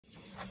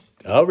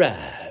All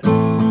right.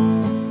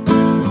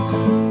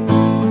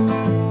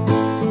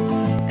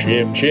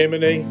 Chim,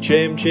 chimney,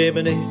 chim,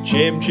 chimney,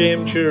 chim,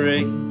 chim,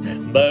 cheree.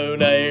 Beau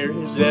Nair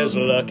is as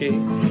lucky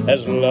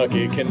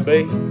can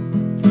be.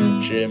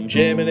 Chim,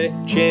 chimney,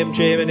 chim,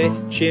 chimney,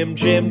 chim,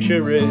 chim,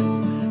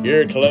 cheree.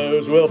 Your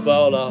clothes will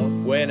fall off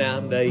when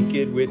I'm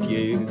naked with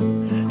you.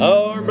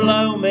 Or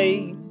blow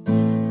me,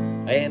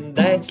 and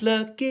that's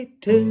lucky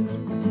too.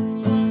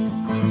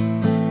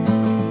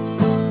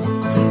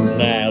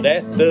 Now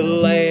that the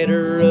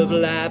ladder of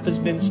life has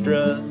been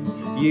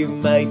strung, you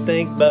may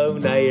think Beau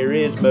Nair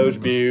is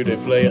most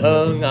beautifully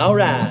hung.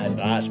 Alright,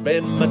 I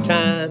spend my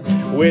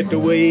time with the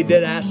weed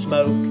that I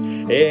smoke.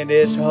 In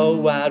this whole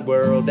wide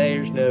world,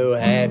 there's no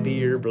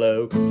happier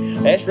bloke.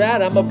 That's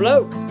right, I'm a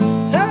bloke.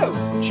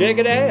 Oh, check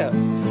it out.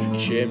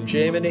 Chim,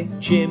 chimney,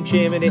 chim,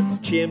 chimney,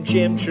 chim,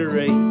 chim,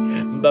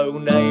 cheree. Beau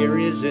Nair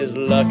is as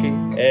lucky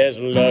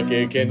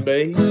can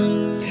be.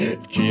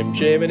 Chim,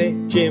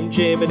 chimney, chim,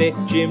 chimney,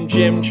 chim,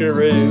 chim,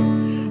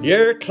 cheree.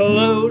 Your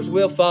clothes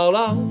will fall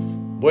off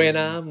when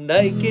I'm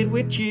naked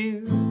with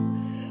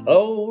you.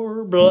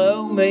 Or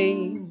blow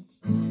me.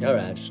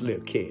 Alright, just a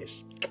little kiss.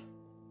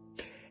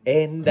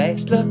 And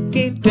that's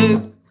lucky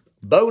too.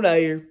 Beau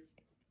Nair.